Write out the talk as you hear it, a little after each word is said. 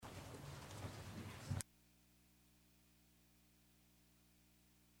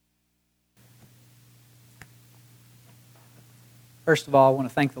First of all, I want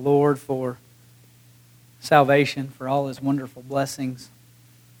to thank the Lord for salvation, for all His wonderful blessings.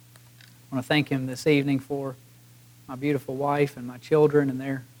 I want to thank Him this evening for my beautiful wife and my children and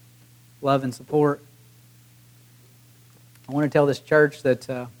their love and support. I want to tell this church that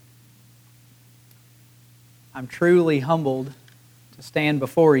I'm truly humbled to stand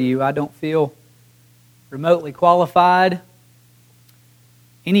before you. I don't feel remotely qualified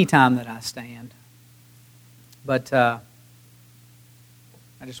any time that I stand. But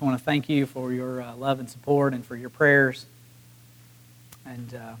I just want to thank you for your love and support and for your prayers.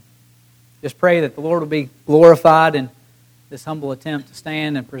 And just pray that the Lord will be glorified in this humble attempt to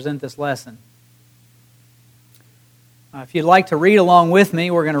stand and present this lesson. If you'd like to read along with me,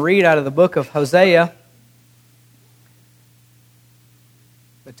 we're going to read out of the book of Hosea.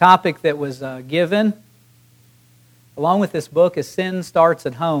 The topic that was given along with this book is Sin Starts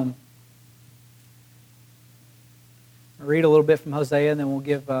at Home. I'll read a little bit from Hosea, and then we'll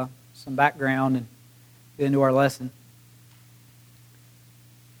give some background and get into our lesson.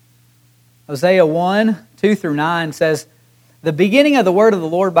 Hosea 1, 2 through 9 says, "The beginning of the word of the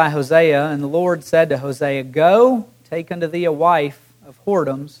Lord by Hosea, and the Lord said to Hosea, Go, take unto thee a wife of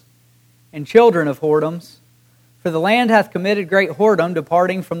whoredoms, and children of whoredoms, for the land hath committed great whoredom,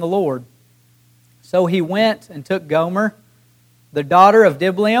 departing from the Lord. So he went and took Gomer, the daughter of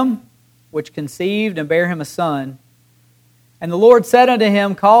Diblaim, which conceived and bare him a son. And the Lord said unto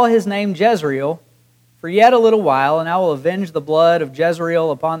him, Call his name Jezreel, for yet a little while, and I will avenge the blood of Jezreel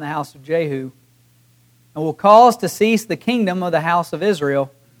upon the house of Jehu, and will cause to cease the kingdom of the house of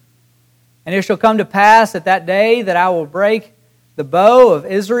Israel. And it shall come to pass at that day that I will break the bow of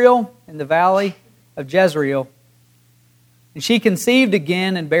Israel in the valley of Jezreel. And she conceived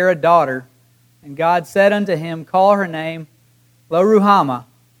again and bare a daughter. And God said unto him, Call her name Lo-ruhamah,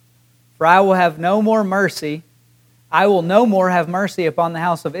 for I will have no more mercy. I will no more have mercy upon the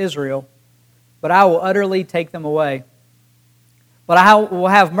house of Israel, but I will utterly take them away. But I will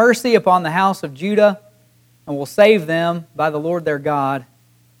have mercy upon the house of Judah, and will save them by the Lord their God,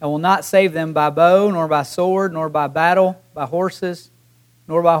 and will not save them by bow, nor by sword, nor by battle, by horses,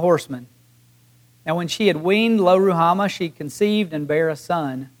 nor by horsemen. And when she had weaned Lo-ruhamah, she conceived and bare a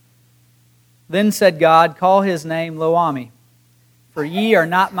son. Then said God, Call his name Lo-ammi, for ye are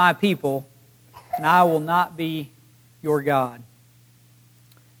not my people, and I will not be your God."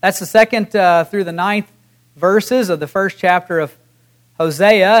 That's the second through the 9th verses of the first chapter of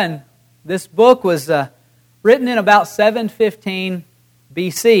Hosea, and this book was written in about 715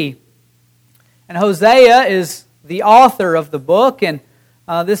 BC. And Hosea is the author of the book, and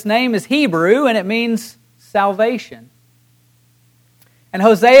this name is Hebrew, and it means salvation. And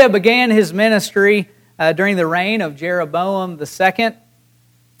Hosea began his ministry during the reign of Jeroboam II.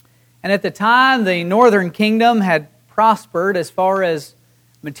 And at the time, the northern kingdom had prospered as far as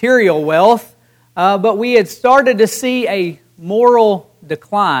material wealth, but we had started to see a moral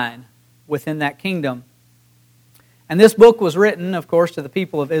decline within that kingdom. And this book was written, of course, to the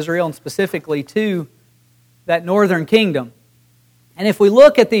people of Israel, and specifically to that northern kingdom. And if we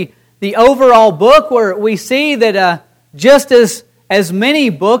look at the overall book, where we see that just as many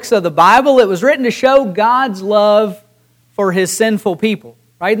books of the Bible, it was written to show God's love for His sinful people,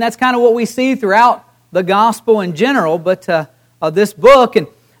 right? And that's kind of what we see throughout the gospel in general, but this book. And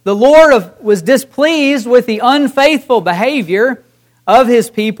the Lord was displeased with the unfaithful behavior of His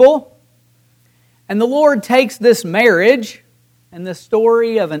people. And the Lord takes this marriage and the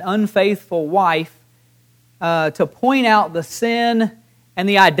story of an unfaithful wife to point out the sin and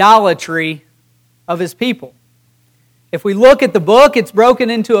the idolatry of His people. If we look at the book, it's broken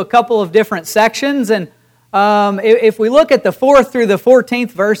into a couple of different sections. And if we look at the 4th through the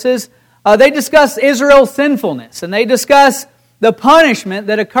 14th verses, they discuss Israel's sinfulness, and they discuss the punishment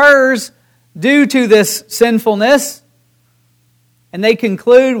that occurs due to this sinfulness. And they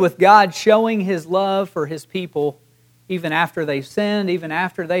conclude with God showing His love for His people even after they've sinned, even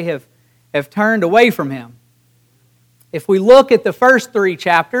after they have turned away from Him. If we look at the first 3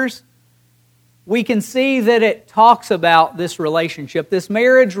 chapters, we can see that it talks about this relationship, this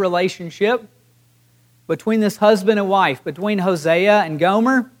marriage relationship between this husband and wife, between Hosea and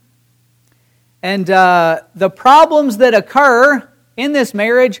Gomer. And the problems that occur in this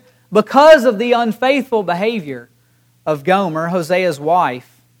marriage because of the unfaithful behavior of Gomer, Hosea's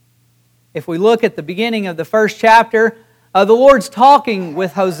wife. If we look at the beginning of the first chapter, the Lord's talking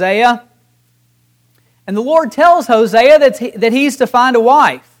with Hosea. And the Lord tells Hosea that he's to find a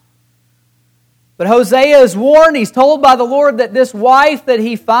wife. But Hosea is warned, he's told by the Lord that this wife that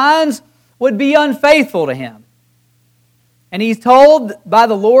he finds would be unfaithful to him. And he's told by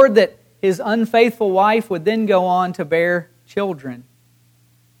the Lord that his unfaithful wife would then go on to bear children.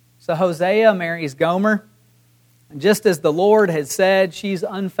 So Hosea marries Gomer. And just as the Lord had said, she's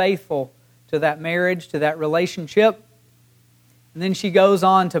unfaithful to that marriage, to that relationship. And then she goes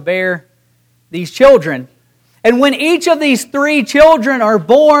on to bear these children. And when each of these 3 children are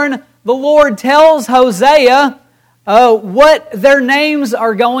born, the Lord tells Hosea what their names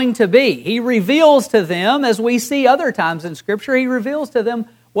are going to be. He reveals to them, as we see other times in Scripture, He reveals to them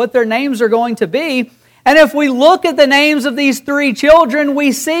what their names are going to be. And if we look at the names of these 3 children,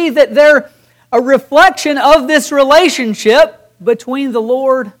 we see that they're a reflection of this relationship between the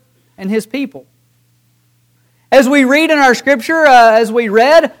Lord and His people. As we read in our Scripture, as we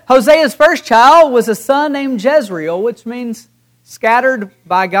read, Hosea's first child was a son named Jezreel, which means scattered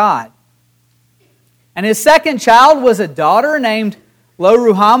by God. And his second child was a daughter named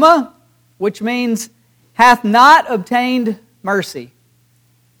Lo-Ruhamah, which means hath not obtained mercy.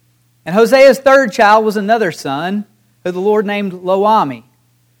 And Hosea's third child was another son, who the Lord named Lo-Ammi,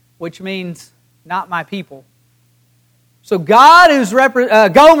 which means not my people. So God,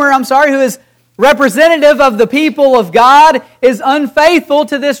 Gomer, who is representative of the people of God, is unfaithful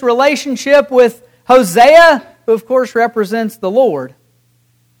to this relationship with Hosea, who of course represents the Lord.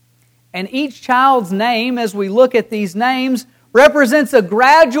 And each child's name, as we look at these names, represents a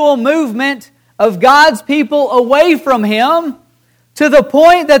gradual movement of God's people away from Him, to the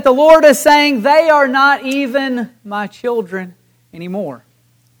point that the Lord is saying, they are not even my children anymore.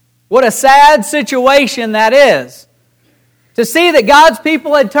 What a sad situation that is. To see that God's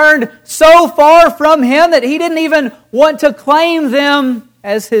people had turned so far from Him that He didn't even want to claim them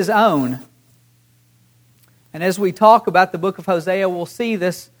as His own. And as we talk about the book of Hosea, we'll see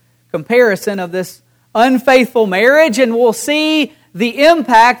this comparison of this unfaithful marriage, and we'll see the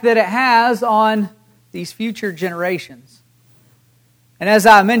impact that it has on these future generations. And as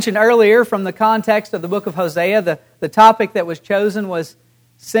I mentioned earlier, from the context of the book of Hosea, the topic that was chosen was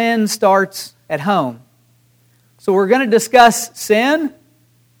sin starts at home. So we're going to discuss sin.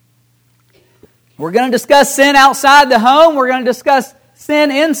 We're going to discuss sin outside the home. We're going to discuss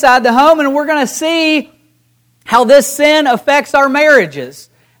sin inside the home. And we're going to see how this sin affects our marriages,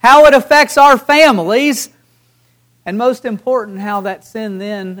 how it affects our families, and most important, how that sin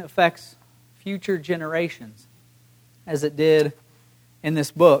then affects future generations, as it did in this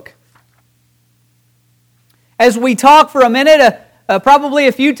book. As we talk for a minute, probably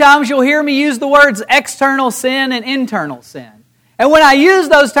a few times you'll hear me use the words external sin and internal sin. And when I use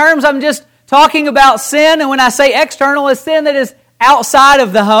those terms, I'm just talking about sin, and when I say external, it's sin that is outside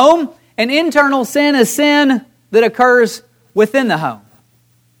of the home, and internal sin is sin that occurs within the home.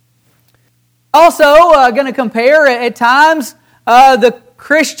 Also, going to compare at times the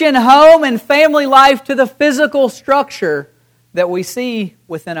Christian home and family life to the physical structure that we see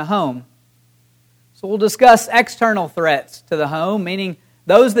within a home. So we'll discuss external threats to the home, meaning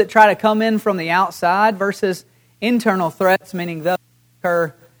those that try to come in from the outside, versus internal threats, meaning those that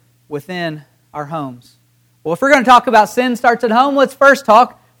occur within our homes. Well, if we're going to talk about sin starts at home, let's first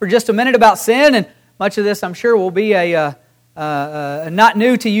talk for just a minute about sin, and much of this I'm sure will be not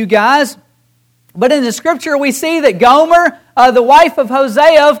new to you guys. But in the Scripture we see that Gomer, the wife of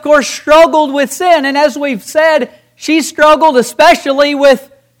Hosea, of course struggled with sin, and as we've said, she struggled especially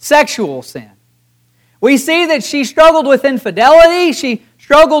with sexual sin. We see that she struggled with infidelity, she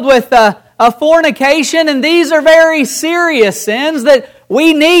struggled with fornication, and these are very serious sins that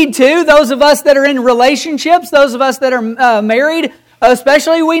we need to, those of us that are in relationships, those of us that are married,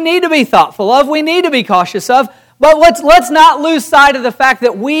 especially, we need to be thoughtful of, we need to be cautious of. But let's not lose sight of the fact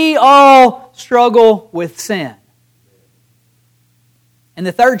that we all struggle with sin. In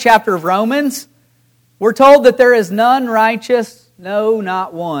the 3rd chapter of Romans, we're told that there is none righteous, no,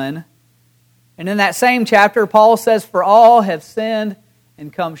 not one. And in that same chapter, Paul says, for all have sinned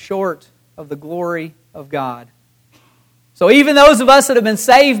and come short of the glory of God. So even those of us that have been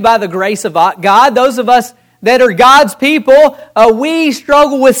saved by the grace of God, those of us that are God's people, we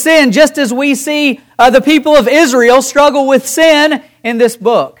struggle with sin, just as we see the people of Israel struggle with sin in this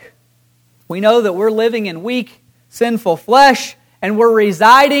book. We know that we're living in weak, sinful flesh, and we're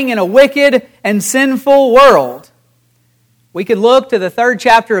residing in a wicked and sinful world. We could look to the 3rd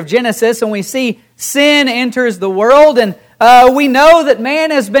chapter of Genesis, and we see sin enters the world, and we know that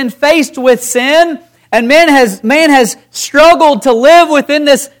man has been faced with sin, and man has struggled to live within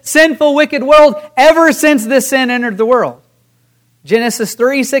this sinful, wicked world ever since this sin entered the world. Genesis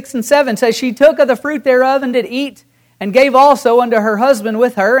 3, 6, and 7 says, she took of the fruit thereof and did eat, and gave also unto her husband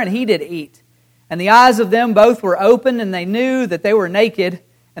with her, and he did eat. And the eyes of them both were opened, and they knew that they were naked,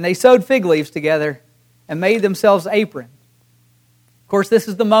 and they sewed fig leaves together, and made themselves aprons. Of course, this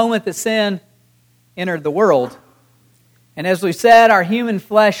is the moment that sin entered the world. And as we said, our human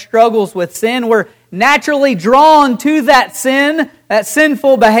flesh struggles with sin. We're naturally drawn to that sin, that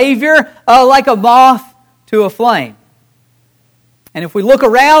sinful behavior, like a moth to a flame. And if we look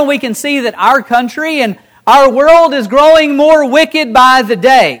around, we can see that our country and our world is growing more wicked by the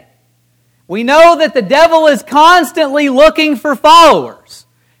day. We know that the devil is constantly looking for followers,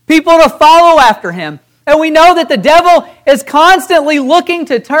 people to follow after him. And we know that the devil is constantly looking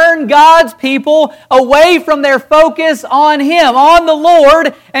to turn God's people away from their focus on Him, on the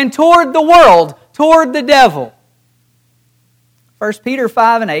Lord, and toward the world, toward the devil. 1 Peter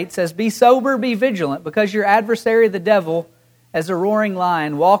 5:8 says, "Be sober, be vigilant, because your adversary the devil, as a roaring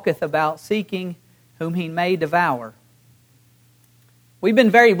lion, walketh about seeking whom he may devour." We've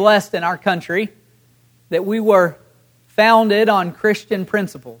been very blessed in our country that we were founded on Christian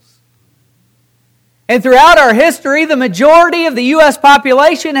principles. And throughout our history, the majority of the U.S.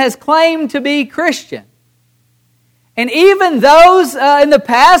 population has claimed to be Christian. And even those in the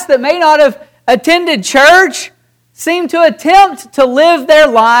past that may not have attended church seem to attempt to live their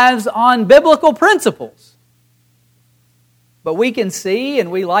lives on biblical principles. But we can see,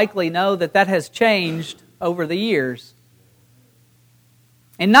 and we likely know, that that has changed over the years.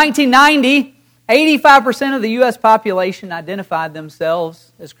 In 1990, 85% of the U.S. population identified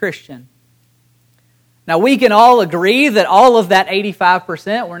themselves as Christian. Now, we can all agree that all of that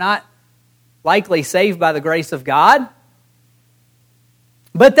 85% were not likely saved by the grace of God.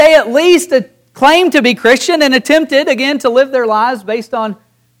 But they at least claimed to be Christian and attempted, again, to live their lives based on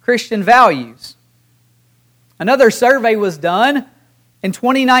Christian values. Another survey was done in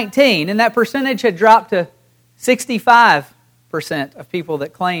 2019, and that percentage had dropped to 65% of people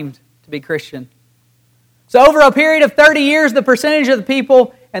that claimed to be Christian. So over a period of 30 years, the percentage of the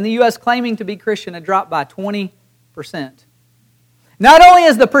people in the U.S. claiming to be Christian had dropped by 20%. Not only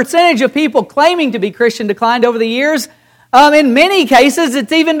has the percentage of people claiming to be Christian declined over the years, in many cases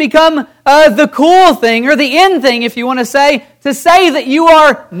it's even become the cool thing, or the in thing, if you want to say that you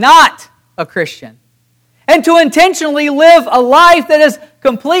are not a Christian. And to intentionally live a life that is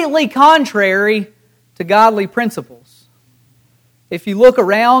completely contrary to godly principles. If you look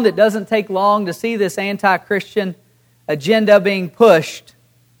around, it doesn't take long to see this anti-Christian agenda being pushed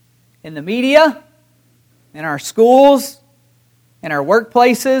in the media, in our schools, in our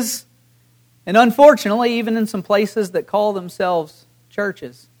workplaces, and unfortunately, even in some places that call themselves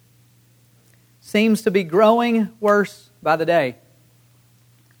churches. Seems to be growing worse by the day.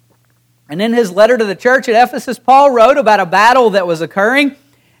 And in his letter to the church at Ephesus, Paul wrote about a battle that was occurring.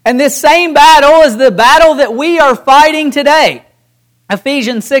 And this same battle is the battle that we are fighting today.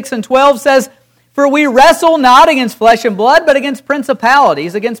 Ephesians 6:12 says, "For we wrestle not against flesh and blood, but against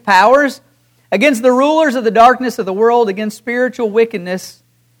principalities, against powers, against the rulers of the darkness of the world, against spiritual wickedness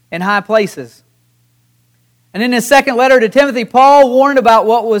in high places." And in his second letter to Timothy, Paul warned about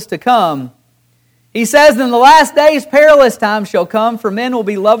what was to come. He says, "In the last days perilous times shall come, for men will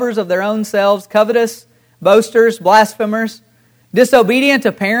be lovers of their own selves, covetous, boasters, blasphemers, disobedient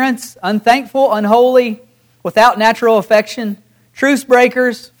to parents, unthankful, unholy, without natural affection, truce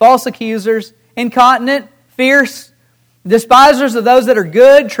breakers, false accusers, incontinent, fierce, despisers of those that are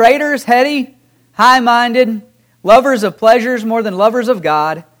good, traitors, heady, high-minded, lovers of pleasures more than lovers of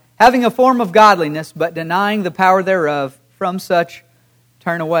God, having a form of godliness, but denying the power thereof. From such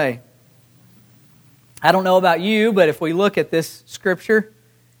turn away." I don't know about you, but if we look at this scripture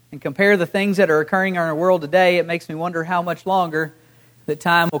and compare the things that are occurring in our world today, it makes me wonder how much longer that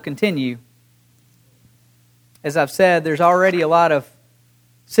time will continue. As I've said, there's already a lot of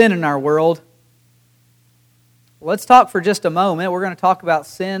sin in our world. Let's talk for just a moment. We're going to talk about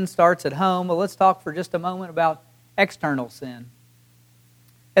sin starts at home, but let's talk for just a moment about external sin.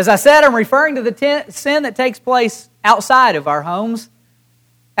 As I said, I'm referring to the sin that takes place outside of our homes,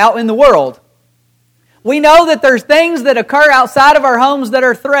 out in the world. We know that there's things that occur outside of our homes that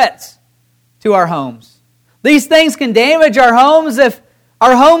are threats to our homes. These things can damage our homes if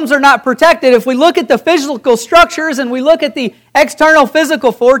our homes are not protected. If we look at the physical structures and we look at the external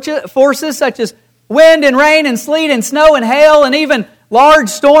physical forces such as wind and rain and sleet and snow and hail and even large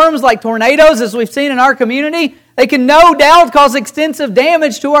storms like tornadoes as we've seen in our community, they can no doubt cause extensive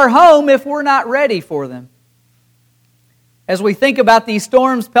damage to our home if we're not ready for them. As we think about these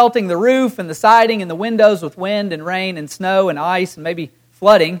storms pelting the roof and the siding and the windows with wind and rain and snow and ice and maybe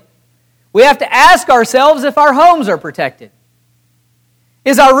flooding, we have to ask ourselves if our homes are protected.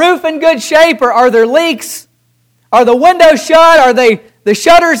 Is our roof in good shape, or are there leaks? Are the windows shut? Are the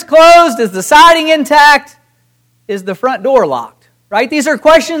shutters closed? Is the siding intact? Is the front door locked? Right? These are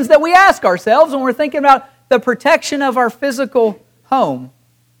questions that we ask ourselves when we're thinking about the protection of our physical home.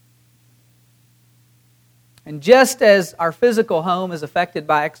 And just as our physical home is affected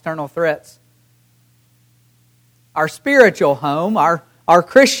by external threats, our spiritual home, our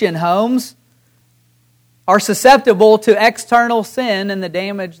Christian homes, are susceptible to external sin and the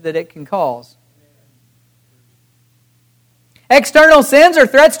damage that it can cause. External sins are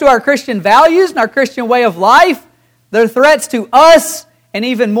threats to our Christian values and our Christian way of life. They're threats to us and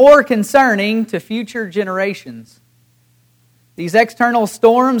even more concerning to future generations. These external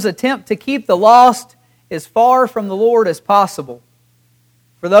storms attempt to keep the lost as far from the Lord as possible.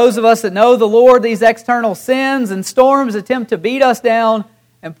 For those of us that know the Lord, these external sins and storms attempt to beat us down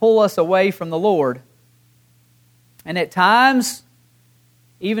and pull us away from the Lord. And at times,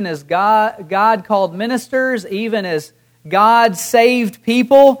 even as God called ministers, even as God saved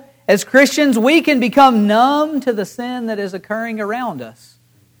people, as Christians, we can become numb to the sin that is occurring around us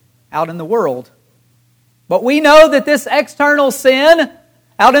out in the world. But we know that this external sin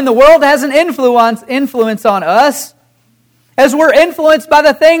out in the world has an influence on us, as we're influenced by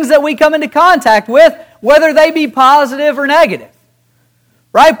the things that we come into contact with, whether they be positive or negative.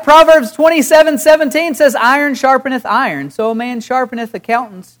 Right? Proverbs 27:17 says, "Iron sharpeneth iron, so a man sharpeneth the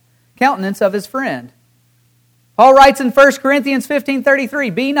countenance of his friend." Paul writes in 1 Corinthians 15:33,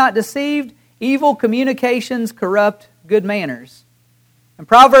 "Be not deceived, evil communications corrupt good manners." And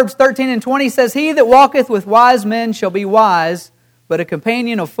Proverbs 13:20 says, "He that walketh with wise men shall be wise, but a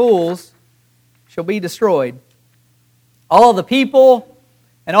companion of fools shall be destroyed." All the people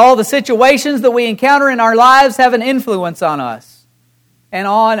and all the situations that we encounter in our lives have an influence on us and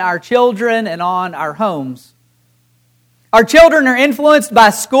on our children and on our homes. Our children are influenced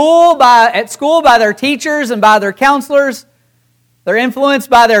at school by their teachers and by their counselors. They're influenced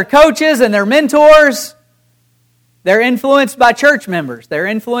by their coaches and their mentors. They're influenced by church members. They're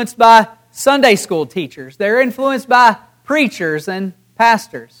influenced by Sunday school teachers. They're influenced by preachers and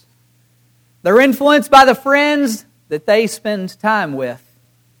pastors. They're influenced by the friends that they spend time with.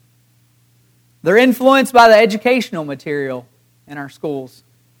 They're influenced by the educational material in our schools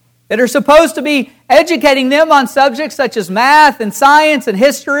that are supposed to be educating them on subjects such as math and science and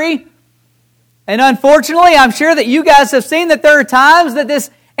history. And unfortunately, I'm sure that you guys have seen that there are times that this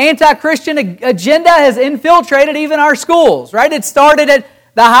anti-Christian agenda has infiltrated even our schools, right? It started at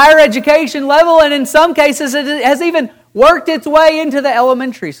the higher education level, and in some cases it has even worked its way into the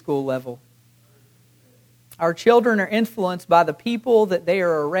elementary school level. Our children are influenced by the people that they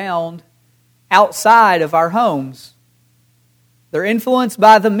are around outside of our homes. They're influenced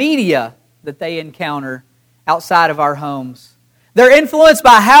by the media that they encounter outside of our homes. They're influenced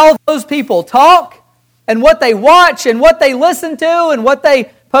by how those people talk and what they watch and what they listen to and what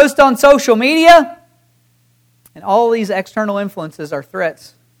they post on social media. And all these external influences are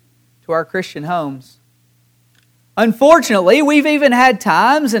threats to our Christian homes. Unfortunately, we've even had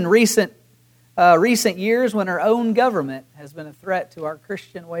times in recent years when our own government has been a threat to our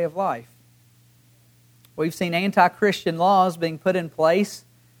Christian way of life. We've seen anti-Christian laws being put in place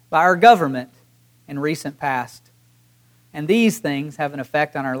by our government in recent past. And these things have an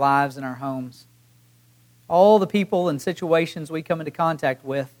effect on our lives and our homes. All the people and situations we come into contact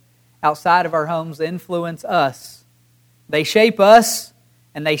with outside of our homes influence us. They shape us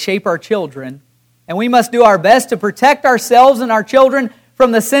and they shape our children. And we must do our best to protect ourselves and our children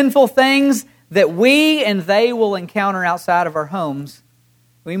from the sinful things that we and they will encounter outside of our homes.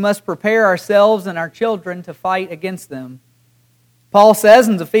 We must prepare ourselves and our children to fight against them. Paul says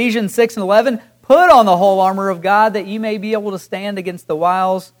in Ephesians 6:11, "Put on the whole armor of God that ye may be able to stand against the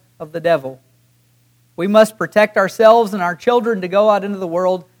wiles of the devil." We must protect ourselves and our children to go out into the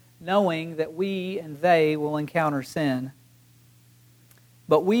world knowing that we and they will encounter sin.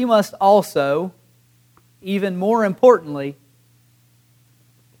 But we must also, even more importantly,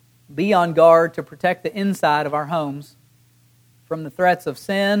 be on guard to protect the inside of our homes from the threats of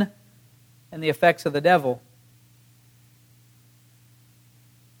sin and the effects of the devil.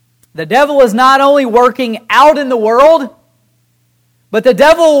 The devil is not only working out in the world, but the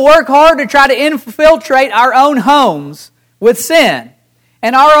devil will work hard to try to infiltrate our own homes with sin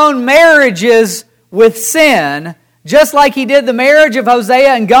and our own marriages with sin, just like he did the marriage of Hosea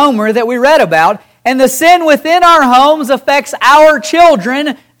and Gomer that we read about. And the sin within our homes affects our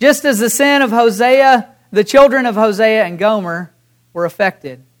children, just as the sin of Hosea, the children of Hosea and Gomer, were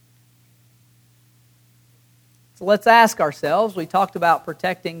affected. So let's ask ourselves, we talked about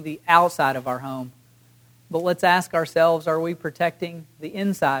protecting the outside of our home, but let's ask ourselves, are we protecting the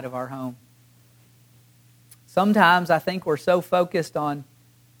inside of our home? Sometimes I think we're so focused on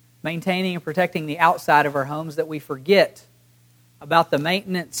maintaining and protecting the outside of our homes that we forget about the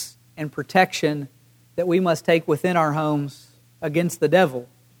maintenance and protection that we must take within our homes against the devil.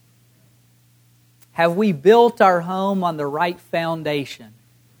 Have we built our home on the right foundation?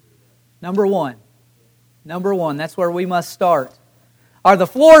 Number one. That's where we must start. Are the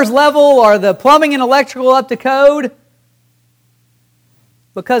floors level? Are the plumbing and electrical up to code?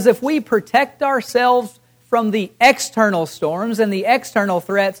 Because if we protect ourselves from the external storms and the external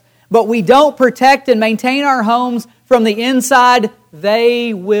threats, but we don't protect and maintain our homes from the inside,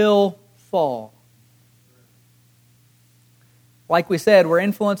 they will fall. Like we said, we're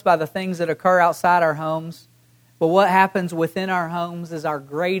influenced by the things that occur outside our homes, but what happens within our homes is our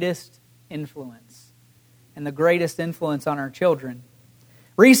greatest influence, and the greatest influence on our children.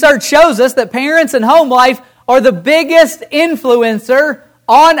 Research shows us that parents and home life are the biggest influencer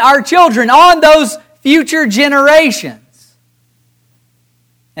on our children, on those future generations.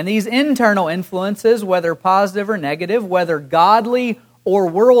 And these internal influences, whether positive or negative, whether godly or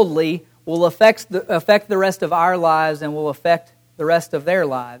worldly, will affect the rest of our lives and will affect the rest of their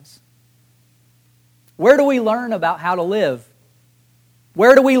lives. Where do we learn about how to live?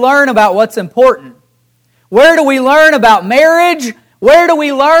 Where do we learn about what's important? Where do we learn about marriage? Where do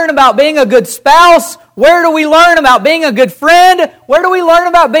we learn about being a good spouse? Where do we learn about being a good friend? Where do we learn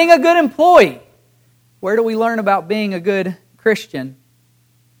about being a good employee? Where do we learn about being a good Christian?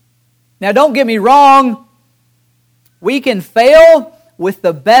 Now, don't get me wrong. We can fail with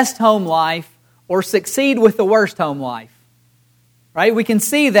the best home life or succeed with the worst home life. Right? We can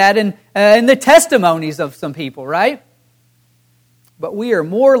see that in the testimonies of some people, right? But we are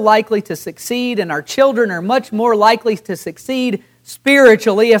more likely to succeed, and our children are much more likely to succeed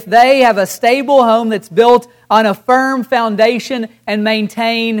spiritually if they have a stable home that's built on a firm foundation and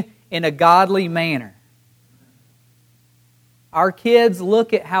maintained in a godly manner. Our kids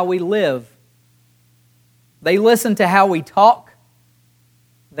look at how we live. They listen to how we talk.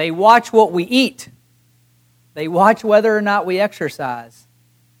 They watch what we eat. They watch whether or not we exercise.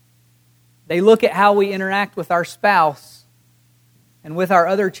 They look at how we interact with our spouse and with our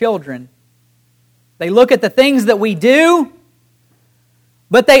other children. They look at the things that we do,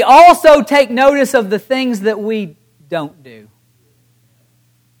 but they also take notice of the things that we don't do.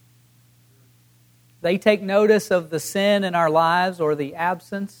 They take notice of the sin in our lives, or the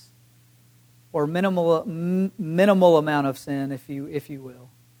absence or minimal amount of sin, if you will.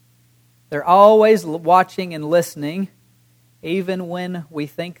 They're always watching and listening, even when we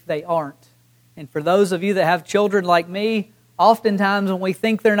think they aren't. And for those of you that have children like me, oftentimes when we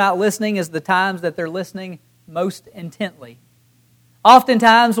think they're not listening is the times that they're listening most intently.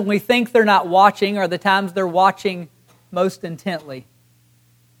 Oftentimes when we think they're not watching are the times they're watching most intently.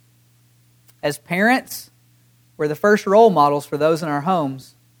 As parents, we're the first role models for those in our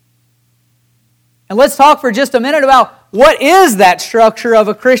homes. And let's talk for just a minute about what is that structure of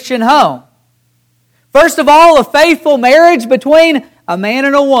a Christian home. First of all, a faithful marriage between a man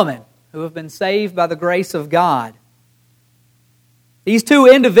and a woman who have been saved by the grace of God. These two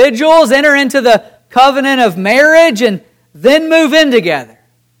individuals enter into the covenant of marriage and then move in together.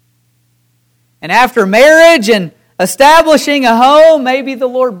 And after marriage and establishing a home, maybe the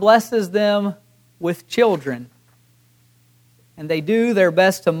Lord blesses them with children. And they do their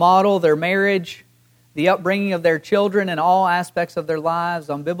best to model their marriage, the upbringing of their children, and all aspects of their lives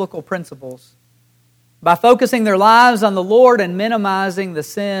on biblical principles, by focusing their lives on the Lord and minimizing the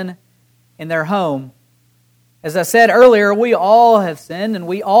sin in their home. As I said earlier, we all have sinned and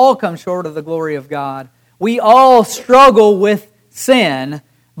we all come short of the glory of God. We all struggle with sin,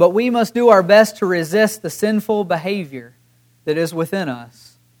 but we must do our best to resist the sinful behavior that is within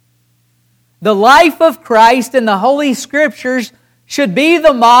us. The life of Christ in the Holy Scriptures should be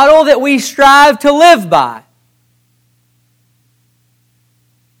the model that we strive to live by.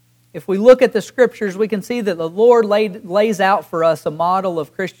 If we look at the Scriptures, we can see that the Lord lays out for us a model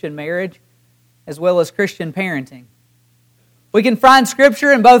of Christian marriage as well as Christian parenting. We can find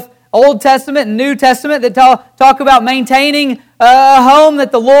Scripture in both Old Testament and New Testament that talk about maintaining a home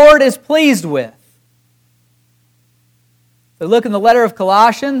that the Lord is pleased with. If we look in the letter of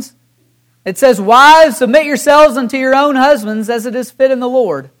Colossians, it says, "Wives, submit yourselves unto your own husbands as it is fit in the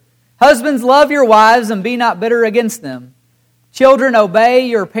Lord. Husbands, love your wives and be not bitter against them. Children, obey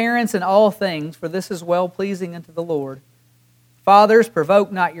your parents in all things, for this is well-pleasing unto the Lord. Fathers,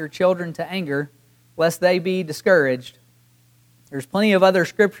 provoke not your children to anger, lest they be discouraged." There's plenty of other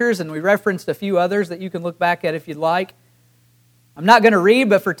scriptures, and we referenced a few others that you can look back at if you'd like. I'm not going to read,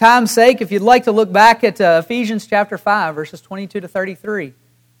 but for time's sake, if you'd like to look back at Ephesians chapter 5, verses 22 to 33,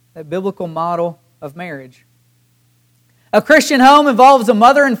 that biblical model of marriage. A Christian home involves a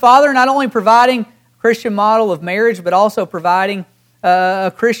mother and father not only providing a Christian model of marriage, but also providing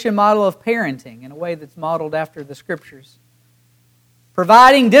a Christian model of parenting in a way that's modeled after the Scriptures.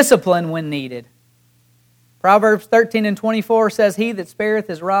 Providing discipline when needed. Proverbs 13:24 says, He that spareth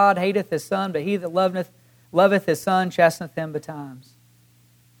his rod hateth his son, but he that loveth his son chasteneth him betimes.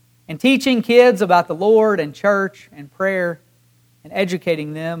 And teaching kids about the Lord and church and prayer and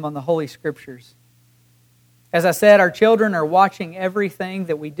educating them on the Holy Scriptures. As I said, our children are watching everything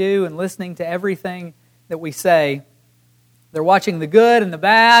that we do and listening to everything that we say. They're watching the good and the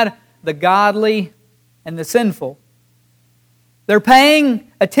bad, the godly and the sinful. They're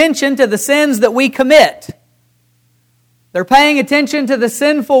paying attention to the sins that we commit. They're paying attention to the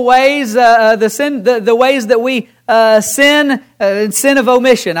sinful ways, the ways that we sin of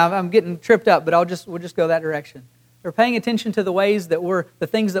omission. I'm getting tripped up, but we'll just go that direction. They're paying attention to the ways the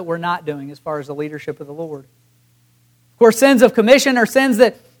things that we're not doing as far as the leadership of the Lord. Of course, sins of commission are sins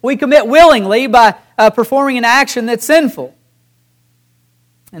that we commit willingly by performing an action that's sinful.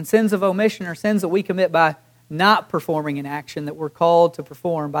 And sins of omission are sins that we commit by not performing an action that we're called to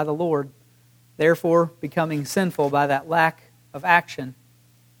perform by the Lord, therefore becoming sinful by that lack of action.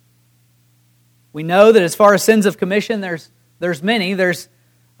 We know that as far as sins of commission, there's many. There's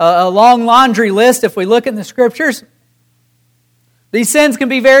a long laundry list if we look in the Scriptures. These sins can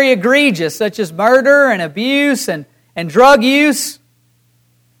be very egregious, such as murder and abuse and drug use.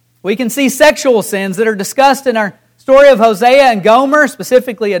 We can see sexual sins that are discussed in our story of Hosea and Gomer,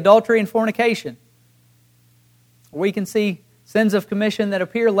 specifically adultery and fornication. We can see sins of commission that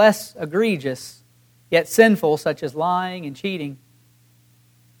appear less egregious, yet sinful, such as lying and cheating.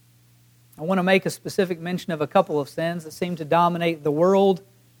 I want to make a specific mention of a couple of sins that seem to dominate the world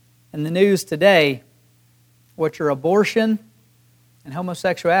and the news today, which are abortion and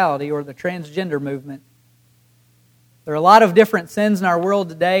homosexuality, or the transgender movement. There are a lot of different sins in our world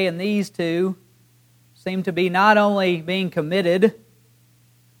today, and these two seem to be not only being committed,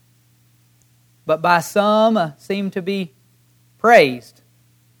 but by some seem to be praised.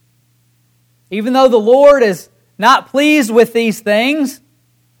 Even though the Lord is not pleased with these things,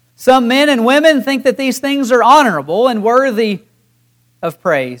 some men and women think that these things are honorable and worthy of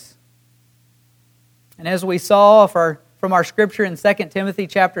praise. And as we saw from our scripture in 2 Timothy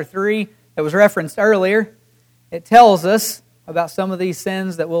chapter 3 that was referenced earlier, it tells us about some of these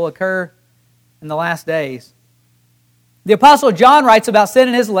sins that will occur in the last days. The Apostle John writes about sin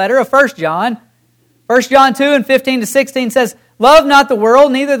in his letter of 1 John. 1 John 2 and 15 to 16 says, Love not the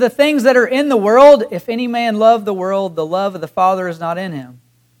world, neither the things that are in the world. If any man love the world, the love of the Father is not in him.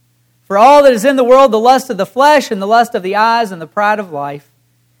 For all that is in the world, the lust of the flesh and the lust of the eyes and the pride of life,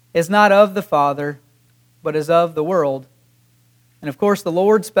 is not of the Father, but is of the world. And of course, the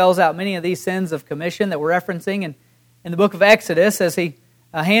Lord spells out many of these sins of commission that we're referencing in the book of Exodus as He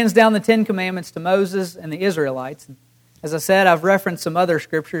hands down the Ten Commandments to Moses and the Israelites. And as I said, I've referenced some other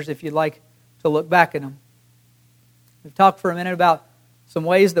scriptures if you'd like to look back at them. We've talked for a minute about some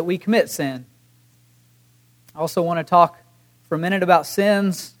ways that we commit sin. I also want to talk for a minute about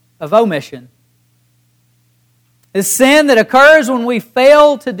sins of omission. It's sin that occurs when we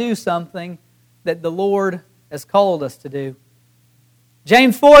fail to do something that the Lord has called us to do.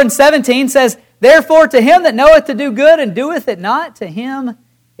 James 4 and 17 says, Therefore to him that knoweth to do good and doeth it not, to him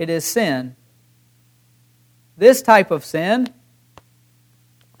it is sin. This type of sin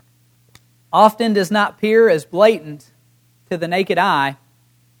often does not appear as blatant to the naked eye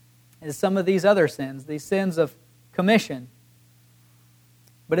as some of these other sins, these sins of commission.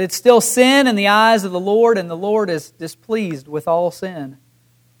 But it's still sin in the eyes of the Lord, and the Lord is displeased with all sin.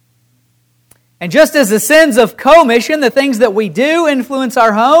 And just as the sins of commission, the things that we do, influence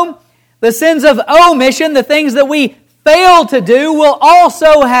our home, the sins of omission, the things that we fail to do, will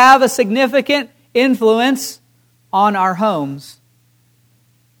also have a significant influence on our homes.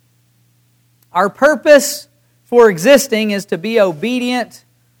 Our purpose for existing is to be obedient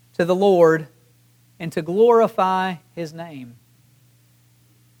to the Lord and to glorify His name.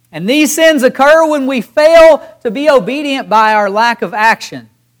 And these sins occur when we fail to be obedient by our lack of action.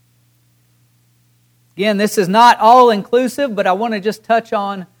 Again, this is not all-inclusive, but I want to just touch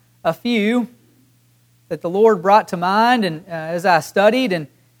on a few that the Lord brought to mind and as I studied and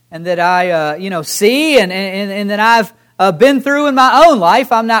that I see and that I've been through in my own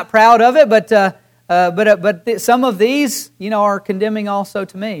life. I'm not proud of it, but some of these, are condemning also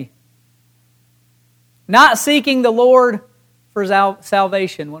to me. Not seeking the Lord for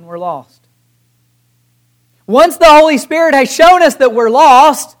salvation when we're lost. Once the Holy Spirit has shown us that we're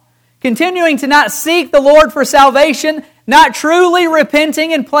lost, continuing to not seek the Lord for salvation, not truly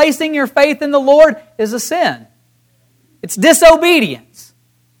repenting and placing your faith in the Lord is a sin. It's disobedience.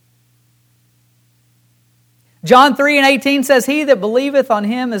 John 3 and 18 says, He that believeth on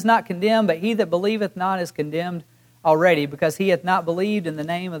Him is not condemned, but he that believeth not is condemned already, because he hath not believed in the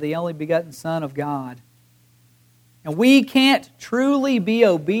name of the only begotten Son of God. And we can't truly be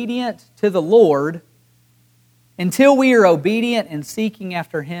obedient to the Lord until we are obedient in seeking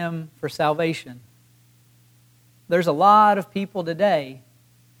after Him for salvation. There's a lot of people today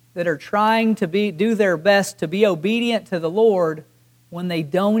that are trying to do their best to be obedient to the Lord when they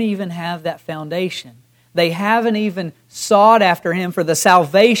don't even have that foundation. They haven't even sought after Him for the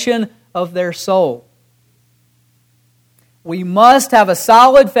salvation of their soul. We must have a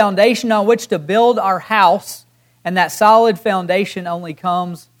solid foundation on which to build our house, and that solid foundation only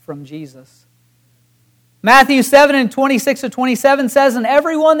comes from Jesus. Matthew 7 and 26-27 says, "And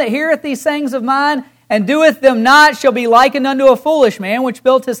everyone that heareth these sayings of mine, and doeth them not, shall be likened unto a foolish man, which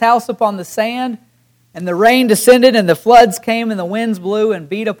built his house upon the sand. And the rain descended, and the floods came, and the winds blew, and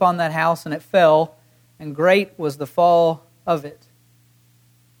beat upon that house, and it fell, and great was the fall of it."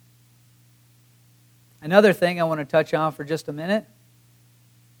 Another thing I want to touch on for just a minute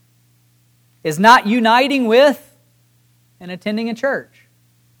is not uniting with and attending a church.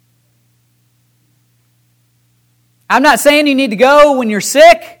 I'm not saying you need to go when you're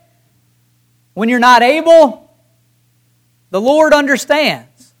sick, when you're not able. The Lord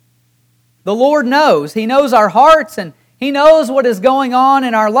understands. The Lord knows. He knows our hearts and He knows what is going on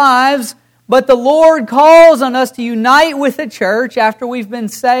in our lives. But the Lord calls on us to unite with the church after we've been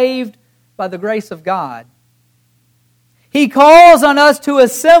saved by the grace of God. He calls on us to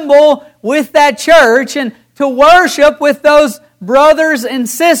assemble with that church and to worship with those brothers and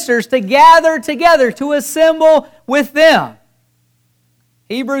sisters, to gather together, to assemble with them.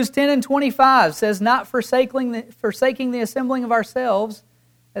 Hebrews 10 and 25 says, "Not forsaking the assembling of ourselves,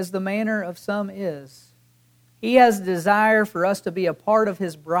 as the manner of some is." He has a desire for us to be a part of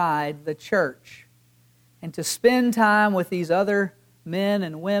His bride, the church, and to spend time with these other men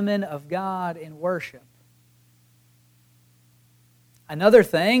and women of God in worship. Another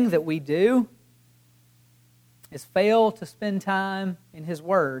thing that we do is fail to spend time in His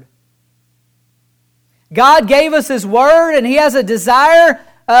Word. God gave us His Word, and He has a desire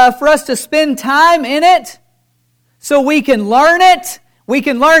for us to spend time in it so we can learn it. We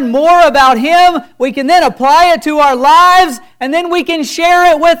can learn more about Him. We can then apply it to our lives, and then we can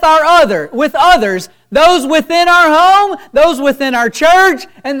share it with others, those within our home, those within our church,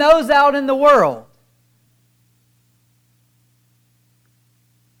 and those out in the world.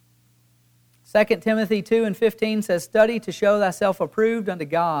 2 Timothy 2 and 15 says, "Study to show thyself approved unto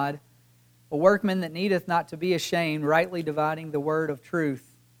God, a workman that needeth not to be ashamed, rightly dividing the word of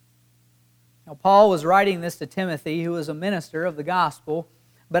truth." Now, Paul was writing this to Timothy, who was a minister of the gospel,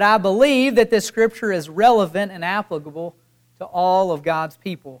 but I believe that this scripture is relevant and applicable to all of God's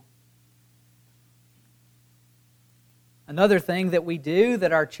people. Another thing that we do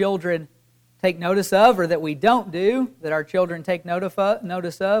that our children take notice of, or that we don't do that our children take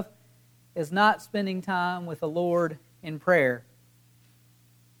notice of, is not spending time with the Lord in prayer.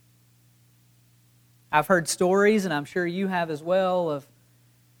 I've heard stories, and I'm sure you have as well, of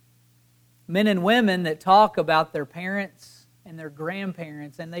men and women that talk about their parents and their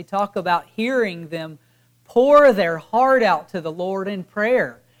grandparents, and they talk about hearing them pour their heart out to the Lord in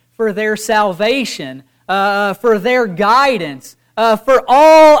prayer for their salvation, for their guidance, for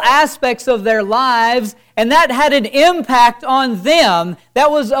all aspects of their lives, and that had an impact on them.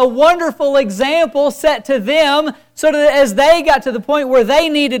 That was a wonderful example set to them, so that as they got to the point where they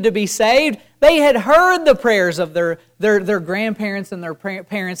needed to be saved, they had heard the prayers of their grandparents and their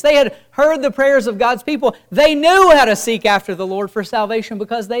parents. They had heard the prayers of God's people. They knew how to seek after the Lord for salvation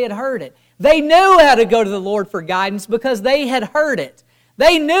because they had heard it. They knew how to go to the Lord for guidance because they had heard it.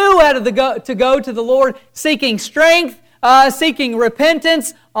 They knew how to go to the Lord seeking strength, seeking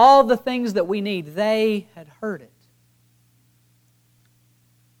repentance, all the things that we need. They had heard it.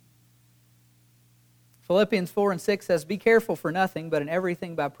 Philippians 4 and 6 says, "Be careful for nothing, but in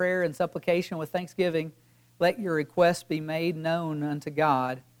everything by prayer and supplication with thanksgiving, let your requests be made known unto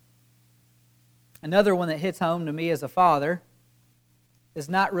God." Another one that hits home to me as a father is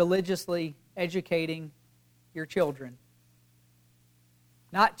not religiously educating your children.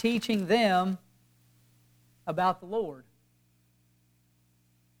 Not teaching them about the Lord.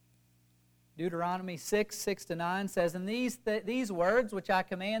 Deuteronomy 6, 6-9 says, "And these words which I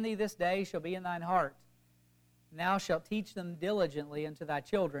command thee this day shall be in thine heart. And thou shalt teach them diligently unto thy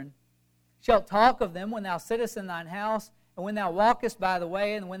children. Shalt talk of them when thou sittest in thine house, and when thou walkest by the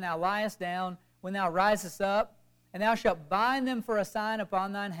way, and when thou liest down, when thou risest up. And thou shalt bind them for a sign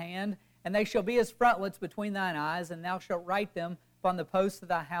upon thine hand, and they shall be as frontlets between thine eyes, and thou shalt write them upon the posts of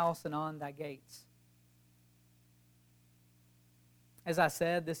thy house and on thy gates." As I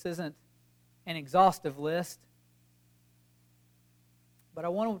said, this isn't an exhaustive list, but I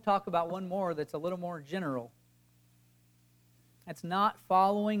want to talk about one more that's a little more general. That's not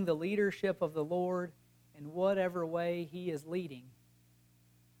following the leadership of the Lord in whatever way He is leading.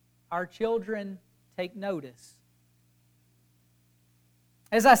 Our children take notice.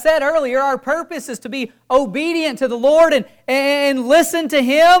 As I said earlier, our purpose is to be obedient to the Lord and listen to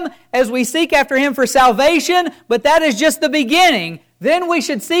Him as we seek after Him for salvation, but that is just the beginning. Then we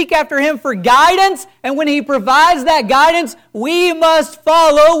should seek after Him for guidance, and when He provides that guidance, we must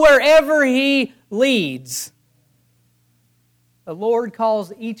follow wherever He leads. The Lord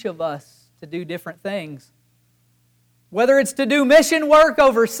calls each of us to do different things. Whether it's to do mission work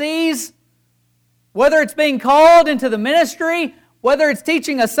overseas, whether it's being called into the ministry, whether it's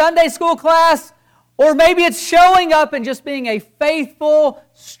teaching a Sunday school class, or maybe it's showing up and just being a faithful,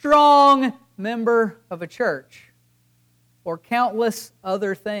 strong member of a church, or countless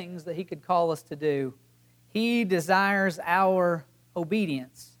other things that He could call us to do. He desires our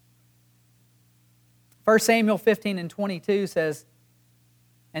obedience. 1 Samuel 15:22 says,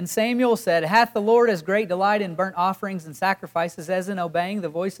 "And Samuel said, Hath the Lord as great delight in burnt offerings and sacrifices as in obeying the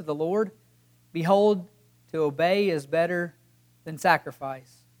voice of the Lord? Behold, to obey is better than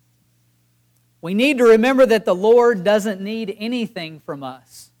sacrifice." We need to remember that the Lord doesn't need anything from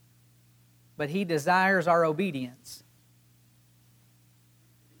us, but He desires our obedience.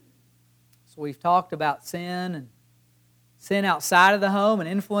 So we've talked about sin and sin outside of the home and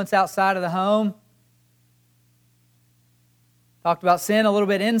influence outside of the home. Talked about sin a little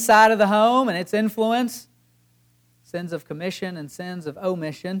bit inside of the home and its influence. Sins of commission and sins of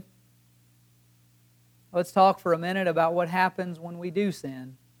omission. Let's talk for a minute about what happens when we do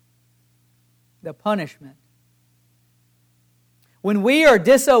sin. The punishment. When we are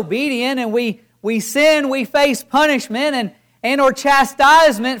disobedient and we sin, we face punishment and or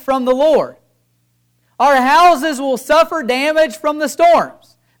chastisement from the Lord. Our houses will suffer damage from the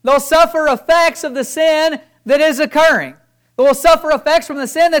storms. They'll suffer effects of the sin that is occurring. They will suffer effects from the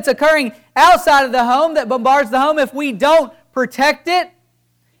sin that's occurring outside of the home that bombards the home if we don't protect it.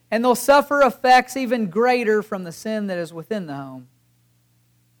 And they'll suffer effects even greater from the sin that is within the home.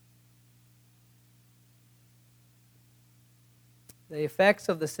 The effects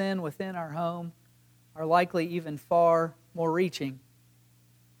of the sin within our home are likely even far more reaching.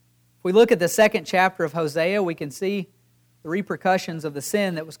 If we look at the 2nd chapter of Hosea, we can see the repercussions of the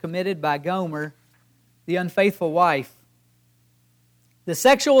sin that was committed by Gomer, the unfaithful wife. The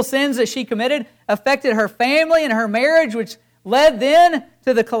sexual sins that she committed affected her family and her marriage, which led then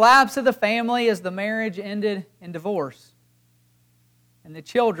to the collapse of the family as the marriage ended in divorce. And the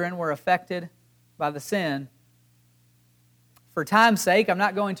children were affected by the sin. For time's sake, I'm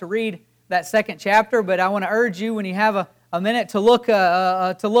not going to read that 2nd chapter, but I want to urge you when you have a minute to look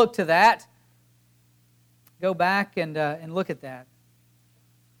to that. Go back and look at that.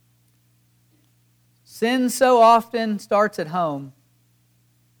 Sin so often starts at home.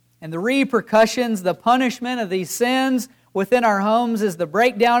 And the repercussions, the punishment of these sins within our homes is the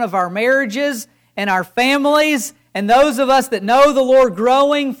breakdown of our marriages and our families, and those of us that know the Lord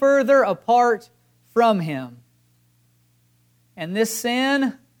growing further apart from Him. And this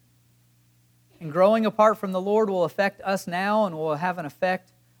sin and growing apart from the Lord will affect us now and will have an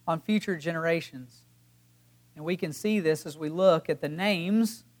effect on future generations. And we can see this as we look at the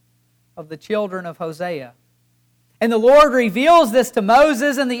names of the children of Hosea. And the Lord reveals this to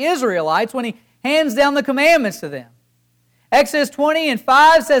Moses and the Israelites when He hands down the commandments to them. Exodus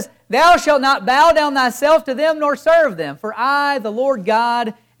 20:5 says, "Thou shalt not bow down thyself to them nor serve them, for I, the Lord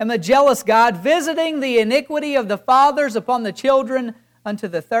God, am a jealous God, visiting the iniquity of the fathers upon the children unto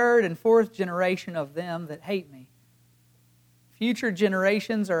the 3rd and 4th generation of them that hate me." Future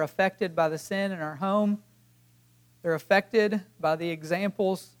generations are affected by the sin in our home. They're affected by the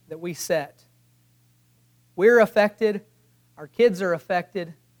examples that we set. We're affected, our kids are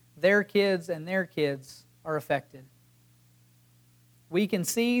affected, their kids and their kids are affected. We can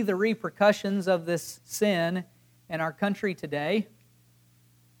see the repercussions of this sin in our country today,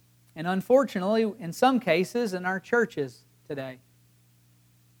 and unfortunately, in some cases, in our churches today.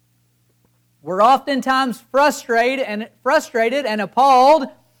 We're oftentimes frustrated and appalled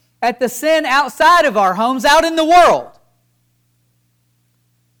at the sin outside of our homes, out in the world.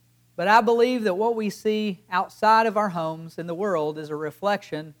 But I believe that what we see outside of our homes in the world is a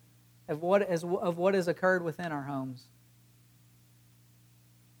reflection of what has occurred within our homes.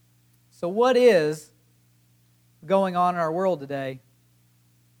 So what is going on in our world today?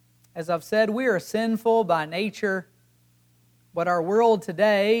 As I've said, we are sinful by nature, but our world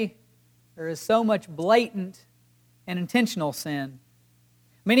today, there is so much blatant and intentional sin.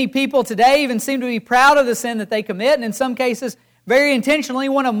 Many people today even seem to be proud of the sin that they commit, and in some cases, very intentionally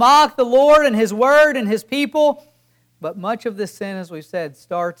want to mock the Lord and His Word and His people. But much of this sin, as we've said,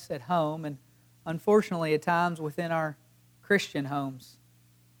 starts at home and unfortunately at times within our Christian homes.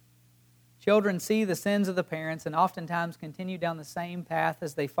 Children see the sins of the parents and oftentimes continue down the same path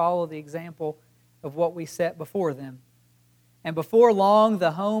as they follow the example of what we set before them. And before long,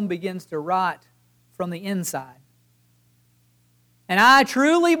 the home begins to rot from the inside. And I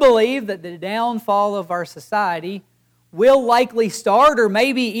truly believe that the downfall of our society will likely start, or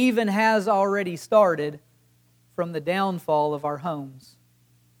maybe even has already started, from the downfall of our homes.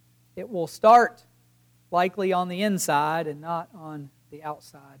 It will start likely on the inside and not on the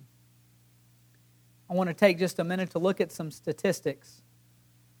outside. I want to take just a minute to look at some statistics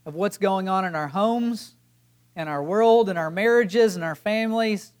of what's going on in our homes, in our world, in our marriages, in our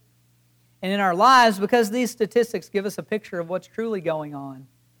families, and in our lives, because these statistics give us a picture of what's truly going on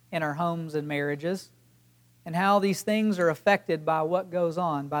in our homes and marriages, and how these things are affected by what goes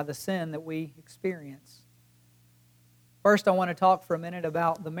on, by the sin that we experience. First, I want to talk for a minute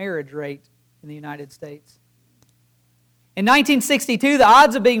about the marriage rate in the United States. In 1962, the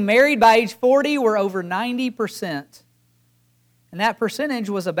odds of being married by age 40 were over 90%. And that percentage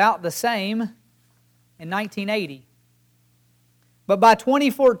was about the same in 1980. But by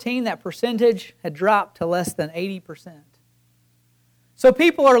 2014, that percentage had dropped to less than 80%. So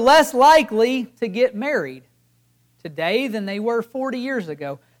people are less likely to get married today than they were 40 years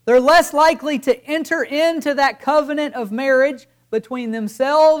ago. They're less likely to enter into that covenant of marriage between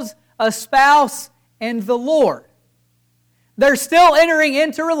themselves, a spouse, and the Lord. They're still entering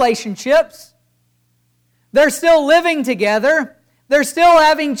into relationships. They're still living together. They're still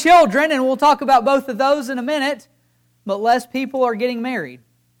having children, and we'll talk about both of those in a minute, but less people are getting married.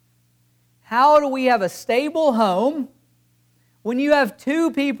 How do we have a stable home when you have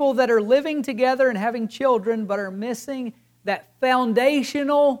two people that are living together and having children but are missing that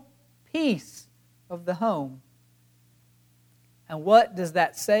foundational piece of the home? And what does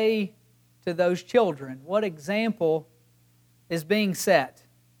that say to those children? What example is being set?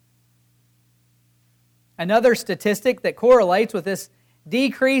 Another statistic that correlates with this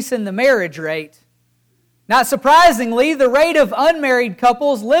decrease in the marriage rate. Not surprisingly, the rate of unmarried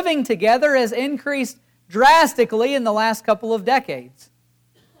couples living together has increased drastically in the last couple of decades.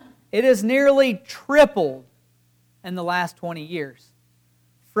 It has nearly tripled in the last 20 years.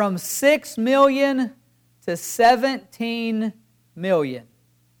 From 6 million to 17 million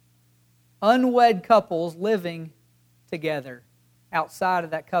unwed couples living together outside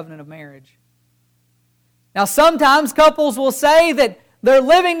of that covenant of marriage. Now, sometimes couples will say that they're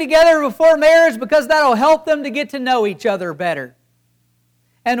living together before marriage because that'll help them to get to know each other better,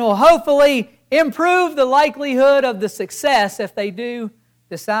 and will hopefully improve the likelihood of the success if they do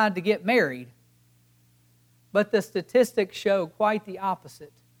decide to get married. But the statistics show quite the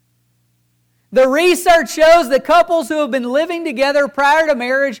opposite. The research shows that couples who have been living together prior to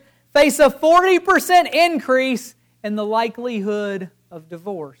marriage face a 40% increase in the likelihood of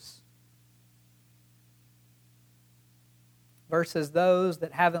divorce versus those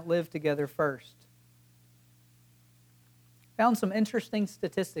that haven't lived together first. Found some interesting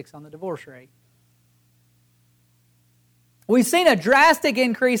statistics on the divorce rate. We've seen a drastic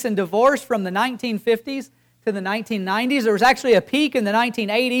increase in divorce from the 1950s to the 1990s. There was actually a peak in the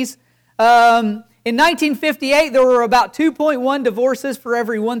 1980s. In 1958, there were about 2.1 divorces for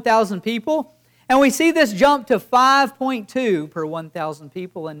every 1,000 people. And we see this jump to 5.2 per 1,000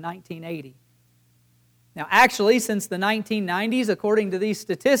 people in 1980. Now, actually, since the 1990s, according to these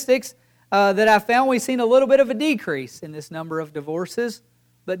statistics that I found, we've seen a little bit of a decrease in this number of divorces.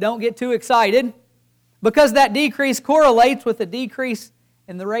 But don't get too excited, because that decrease correlates with the decrease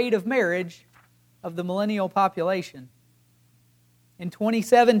in the rate of marriage of the millennial population. In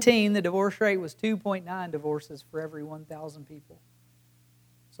 2017, the divorce rate was 2.9 divorces for every 1,000 people.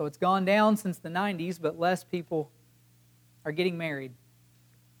 So it's gone down since the 90s, but less people are getting married.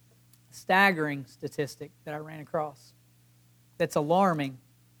 A staggering statistic that I ran across that's alarming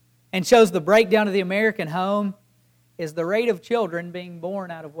and shows the breakdown of the American home is the rate of children being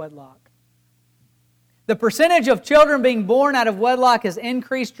born out of wedlock. The percentage of children being born out of wedlock has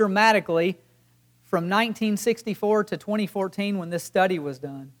increased dramatically from 1964 to 2014 when this study was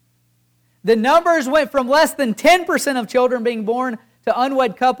done. The numbers went from less than 10% of children being born to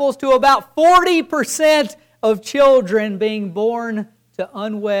unwed couples to about 40% of children being born to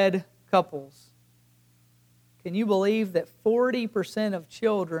unwed couples. Can you believe that 40% of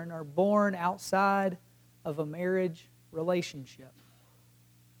children are born outside of a marriage relationship?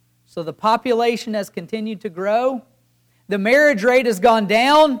 So the population has continued to grow. The marriage rate has gone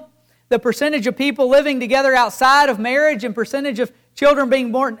down. The percentage of people living together outside of marriage and percentage of children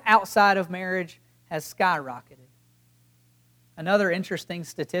being born outside of marriage has skyrocketed. Another interesting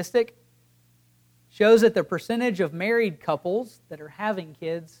statistic shows that the percentage of married couples that are having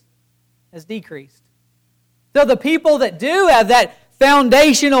kids has decreased. So the people that do have that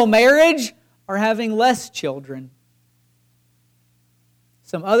foundational marriage are having less children.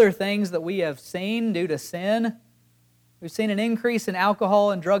 Some other things that we have seen due to sin, we've seen an increase in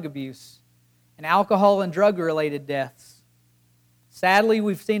alcohol and drug abuse, and alcohol and drug-related deaths. Sadly,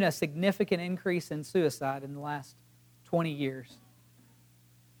 we've seen a significant increase in suicide in the last 20 years.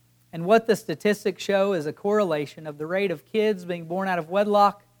 And what the statistics show is a correlation of the rate of kids being born out of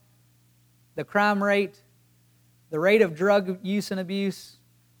wedlock, the crime rate, the rate of drug use and abuse,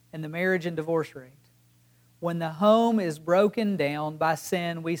 and the marriage and divorce rate. When the home is broken down by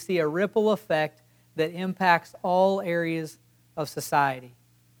sin, we see a ripple effect that impacts all areas of society.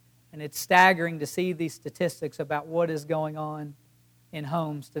 And it's staggering to see these statistics about what is going on in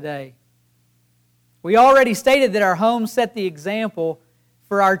homes today. We already stated that our homes set the example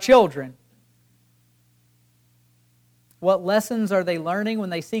for our children. What lessons are they learning when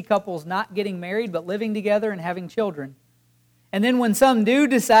they see couples not getting married but living together and having children? And then when some do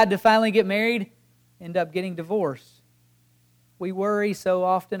decide to finally get married, end up getting divorced. We worry so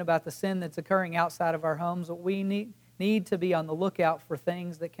often about the sin that's occurring outside of our homes, but we need to be on the lookout for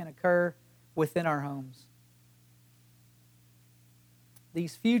things that can occur within our homes.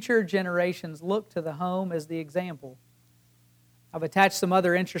 These future generations look to the home as the example. I've attached some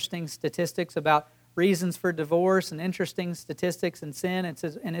other interesting statistics about reasons for divorce and interesting statistics and sin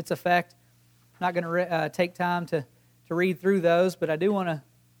and its effect. I'm not going to take time to read through those, but I do want to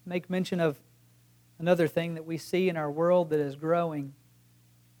make mention of another thing that we see in our world that is growing.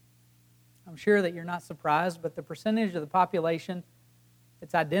 I'm sure that you're not surprised, but the percentage of the population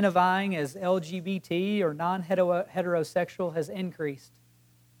that's identifying as LGBT or non-heterosexual has increased,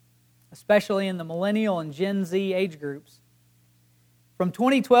 especially in the millennial and Gen Z age groups. From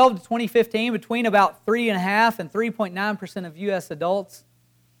 2012 to 2015, between about 3.5% and 3.9% of U.S. adults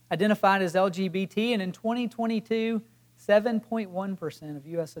identified as LGBT, and in 2022, 7.1% of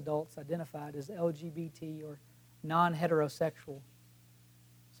U.S. adults identified as LGBT or non-heterosexual.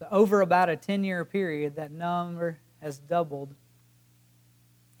 So over about a 10-year period, that number has doubled.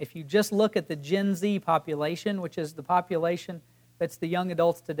 If you just look at the Gen Z population, which is the population that's the young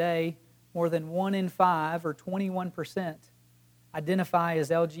adults today, more than 1 in 5, or 21%, identify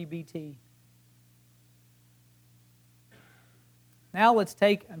as LGBT. Now let's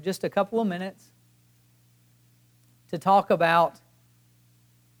take just a couple of minutes to talk about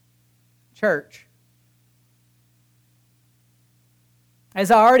church.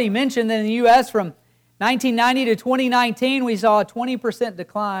 As I already mentioned, in the U.S. from 1990 to 2019, we saw a 20%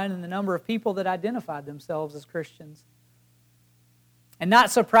 decline in the number of people that identified themselves as Christians. And not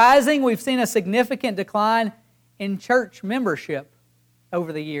surprising, we've seen a significant decline in church membership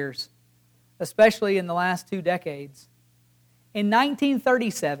over the years, especially in the last 2 decades. In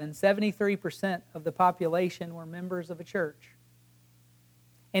 1937, 73% of the population were members of a church.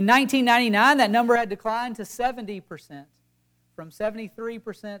 In 1999, that number had declined to 70%, from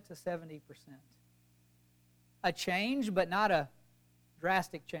 73% to 70%. A change, but not a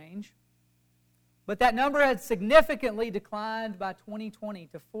drastic change. But that number had significantly declined by 2020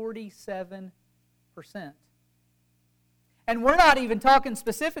 to 47%. And we're not even talking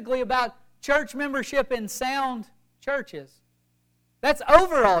specifically about church membership in sound churches. That's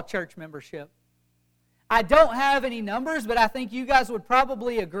overall church membership. I don't have any numbers, but I think you guys would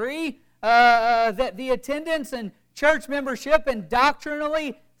probably agree that the attendance and church membership in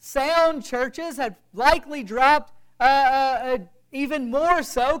doctrinally sound churches have likely dropped even more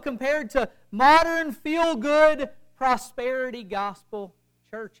so compared to modern, feel-good, prosperity gospel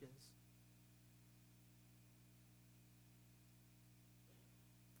churches.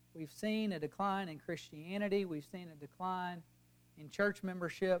 We've seen a decline in Christianity. We've seen a decline in church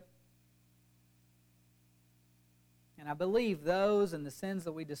membership. And I believe those and the sins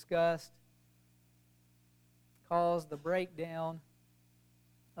that we discussed cause the breakdown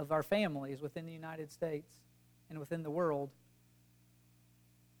of our families within the United States and within the world.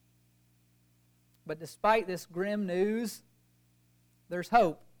 But despite this grim news, there's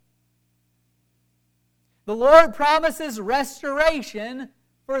hope. The Lord promises restoration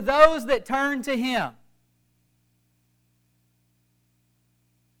for those that turn to Him.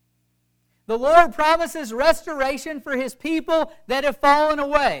 The Lord promises restoration for His people that have fallen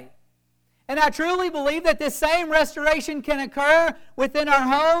away. And I truly believe that this same restoration can occur within our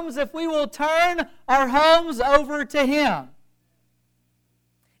homes if we will turn our homes over to Him.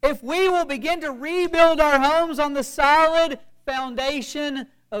 If we will begin to rebuild our homes on the solid foundation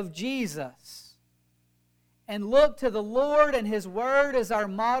of Jesus. and look to the Lord and His Word as our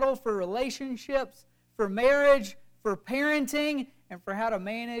model for relationships, for marriage, for parenting, and for how to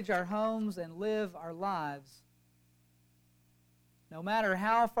manage our homes and live our lives. No matter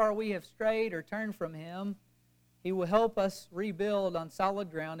how far we have strayed or turned from Him, He will help us rebuild on solid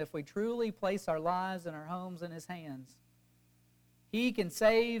ground if we truly place our lives and our homes in His hands. He can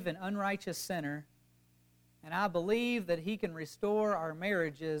save an unrighteous sinner, and I believe that He can restore our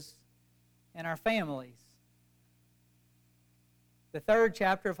marriages and our families. The 3rd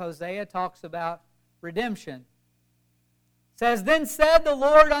chapter of Hosea talks about redemption. It says, "Then said the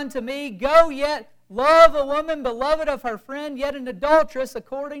Lord unto me, Go yet, love a woman beloved of her friend, yet an adulteress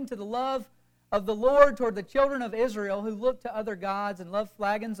according to the love of the Lord toward the children of Israel, who look to other gods and love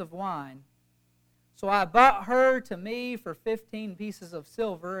flagons of wine. So I bought her to me for 15 pieces of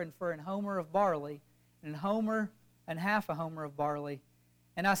silver, and for an homer of barley, and half a homer of barley.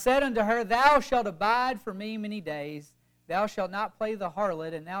 And I said unto her, Thou shalt abide for me many days. Thou shalt not play the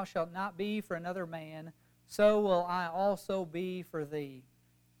harlot, and thou shalt not be for another man. So will I also be for thee.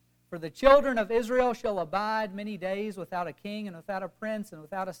 For the children of Israel shall abide many days without a king, and without a prince, and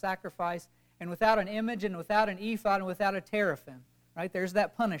without a sacrifice, and without an image, and without an ephod, and without a teraphim." Right? There's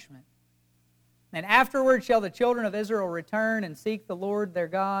that punishment. "And afterward shall the children of Israel return and seek the Lord their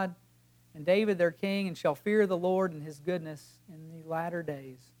God, and David their king, and shall fear the Lord and His goodness in the latter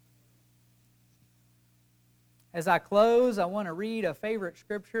days." As I close, I want to read a favorite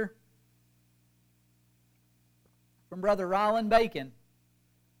scripture from Brother Ryland Bacon.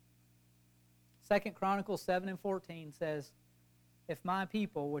 2 Chronicles 7:14 says, "If my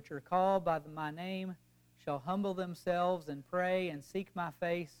people, which are called by my name, shall humble themselves and pray and seek my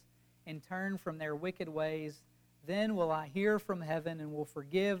face and turn from their wicked ways, then will I hear from heaven and will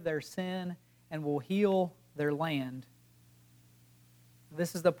forgive their sin and will heal their land."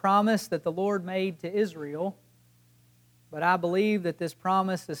 This is the promise that the Lord made to Israel, but I believe that this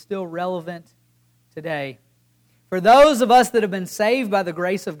promise is still relevant today. For those of us that have been saved by the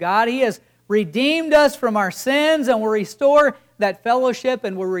grace of God, He has redeemed us from our sins and will restore that fellowship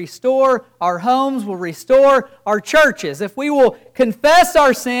and will restore our homes, will restore our churches. If we will confess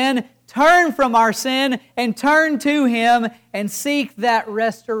our sin, turn from our sin, and turn to Him and seek that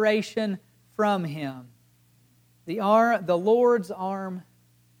restoration from Him. The Lord's arm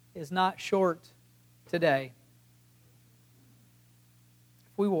is not short today.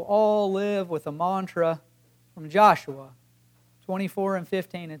 If we will all live with a mantra from Joshua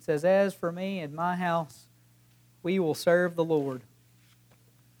 24:15, it says, "As for me and my house, we will serve the Lord."